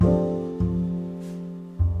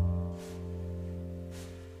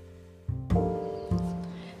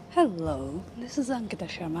Hello, this is Ankita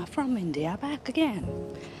Sharma from India back again.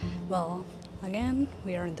 Well, again,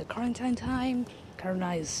 we are in the quarantine time.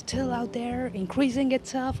 Corona is still out there, increasing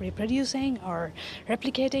itself, reproducing or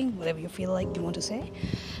replicating, whatever you feel like you want to say.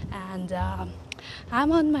 And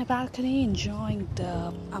I'm on my balcony enjoying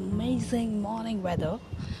the amazing morning weather.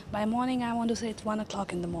 By morning, I want to say it's 1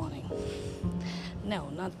 o'clock in the morning. No,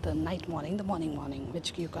 not the night morning, the morning,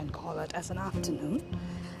 which you can call it as an afternoon.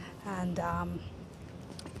 And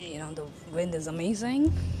the wind is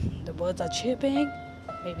amazing, the birds are chirping,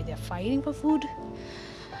 maybe they're fighting for food.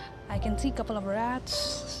 I can see a couple of rats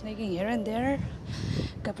sneaking here and there.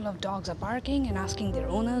 A couple of dogs are barking and asking their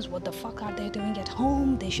owners what the fuck are they doing at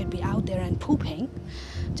home. They should be out there and pooping,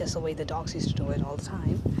 just the way the dogs used to do it all the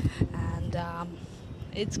time. And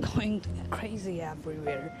it's going crazy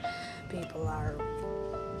everywhere. People are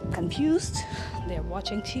confused, they're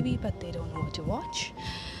watching TV but they don't know what to watch.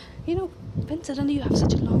 When suddenly you have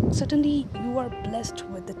suddenly you are blessed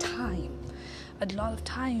with the time, a lot of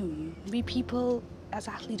time. We people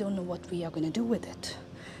exactly don't know what we are going to do with it.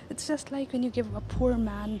 It's just like when you give a poor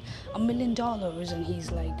man $1 million and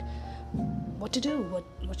he's like, what to do?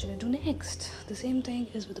 What should I do next? The same thing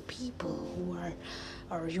is with the people who are,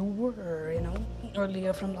 or you were,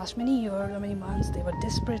 earlier from last many years or many months, they were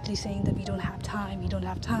desperately saying that we don't have time.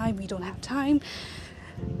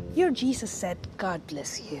 Your Jesus said, God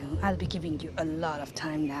bless you. I'll be giving you a lot of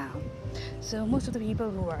time now. So most of the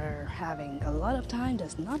people who are having a lot of time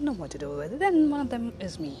does not know what to do with it. And one of them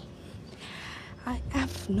is me. I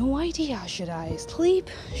have no idea. Should I sleep?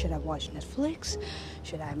 Should I watch Netflix?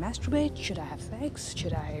 Should I masturbate? Should I have sex?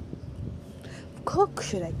 Should I cook?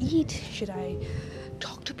 Should I eat? Should I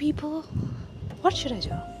talk to people? What should I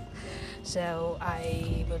do? So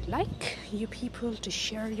I would like you people to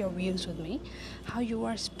share your views with me, how you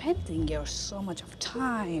are spending your so much of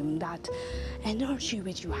time, that energy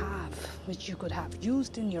which you have, which you could have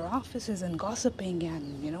used in your offices and gossiping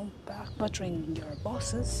and, back-buttering your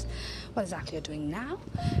bosses. What exactly you're doing now?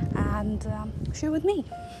 And share with me.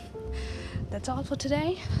 That's all for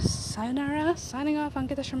today. Sayonara. Signing off,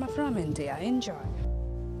 Ankita Sharma from India. Enjoy.